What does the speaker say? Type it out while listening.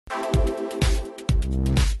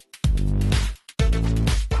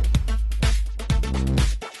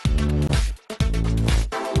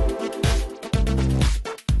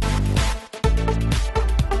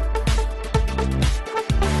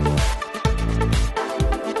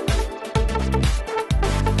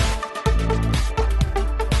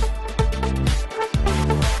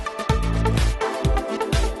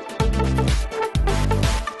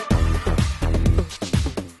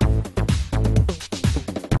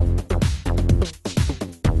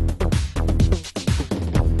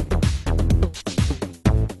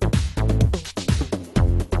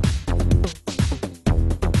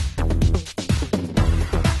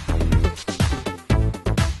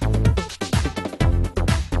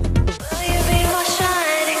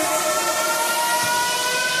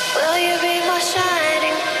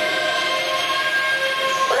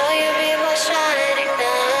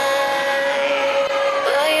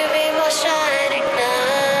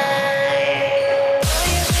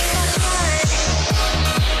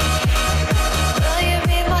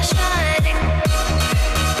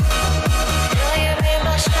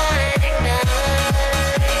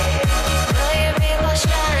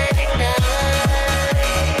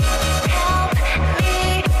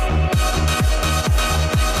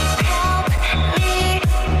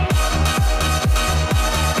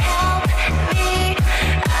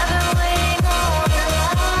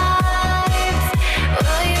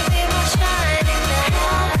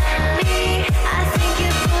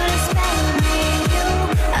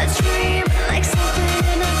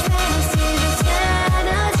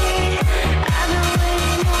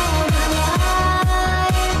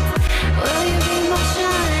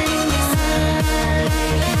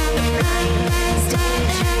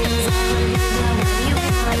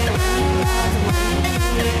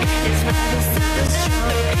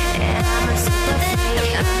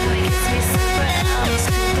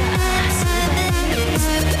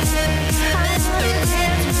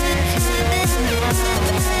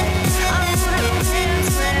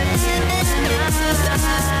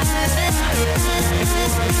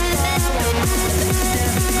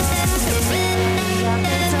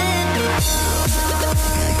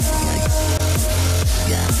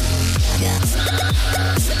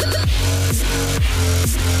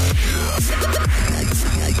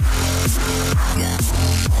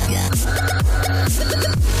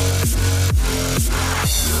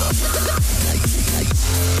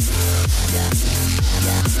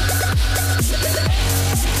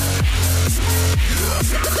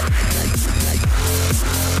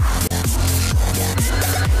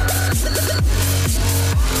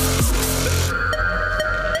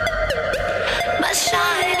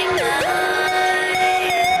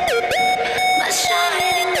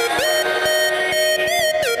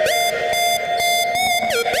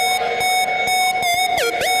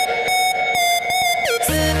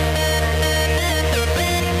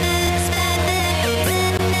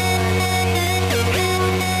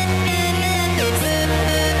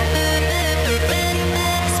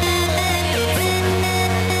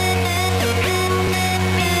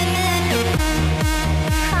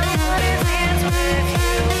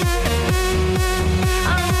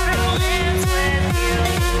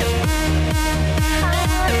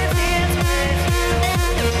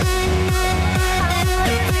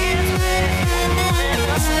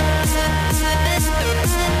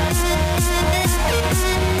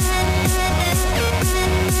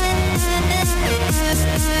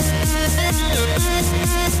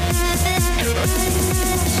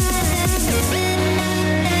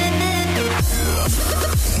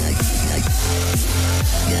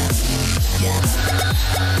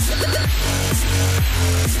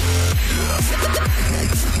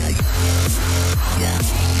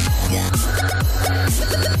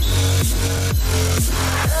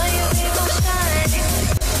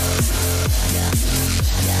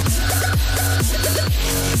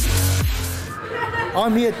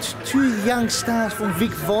I'm here, two young stars from Vic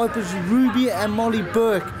Vipers, Ruby and Molly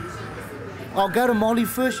Burke. I'll go to Molly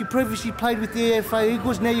first. You previously played with the AFA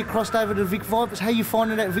Eagles, now you crossed over to Vic Vipers. How are you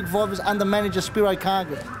finding that Vic Vipers under manager Spiro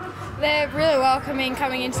Cargill? They're really welcoming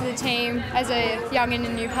coming into the team as a young and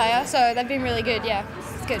a new player, so they've been really good, yeah,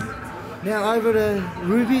 it's good. Now over to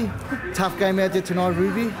Ruby. Tough game out there tonight,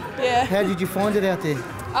 Ruby. Yeah. How did you find it out there?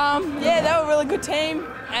 Yeah, they were a really good team,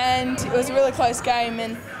 and it was a really close game,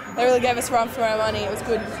 and they really gave us a run for our money. It was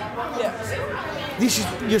good. Yeah. This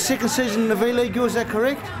is your second season in the V-League, is that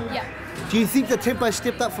correct? Yeah. Do you think the tempo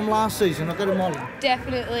stepped up from last season? I'll go to Molly.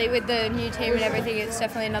 Definitely, with the new team and everything, it's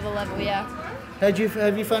definitely another level, yeah. Have you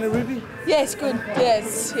found it, Ruby? Yeah, it's good. Yeah,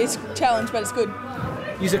 it's a challenge, but it's good.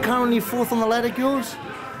 You're currently fourth on the ladder, girls.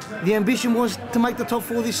 The ambition was to make the top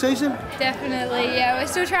 4 this season? Definitely, yeah. We're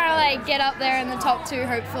still trying to get up there in the top 2,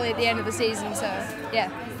 hopefully, at the end of the season, so,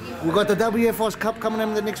 yeah. We've got the WFS Cup coming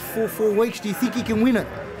in the next 4 weeks. Do you think you can win it?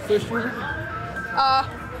 First year?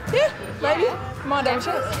 Yeah, maybe. Might have a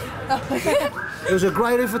chance. It was a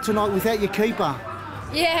great effort tonight without your keeper.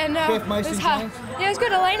 Yeah, no, Jeff it was hard. Yeah, it was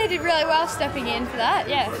good. Elena did really well stepping in for that,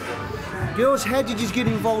 yeah. Girls, how did you get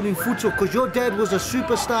involved in futsal? Because your dad was a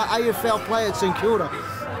superstar AFL player at St Kilda.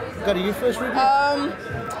 Go to you first, Ruby? I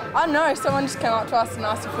don't know. Someone just came up to us and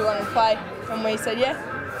asked if we wanted to play, and we said yeah.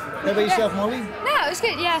 How about yourself, Molly? No, it was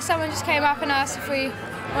good. Yeah, someone just came up and asked if we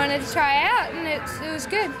wanted to try out, and it was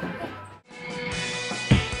good.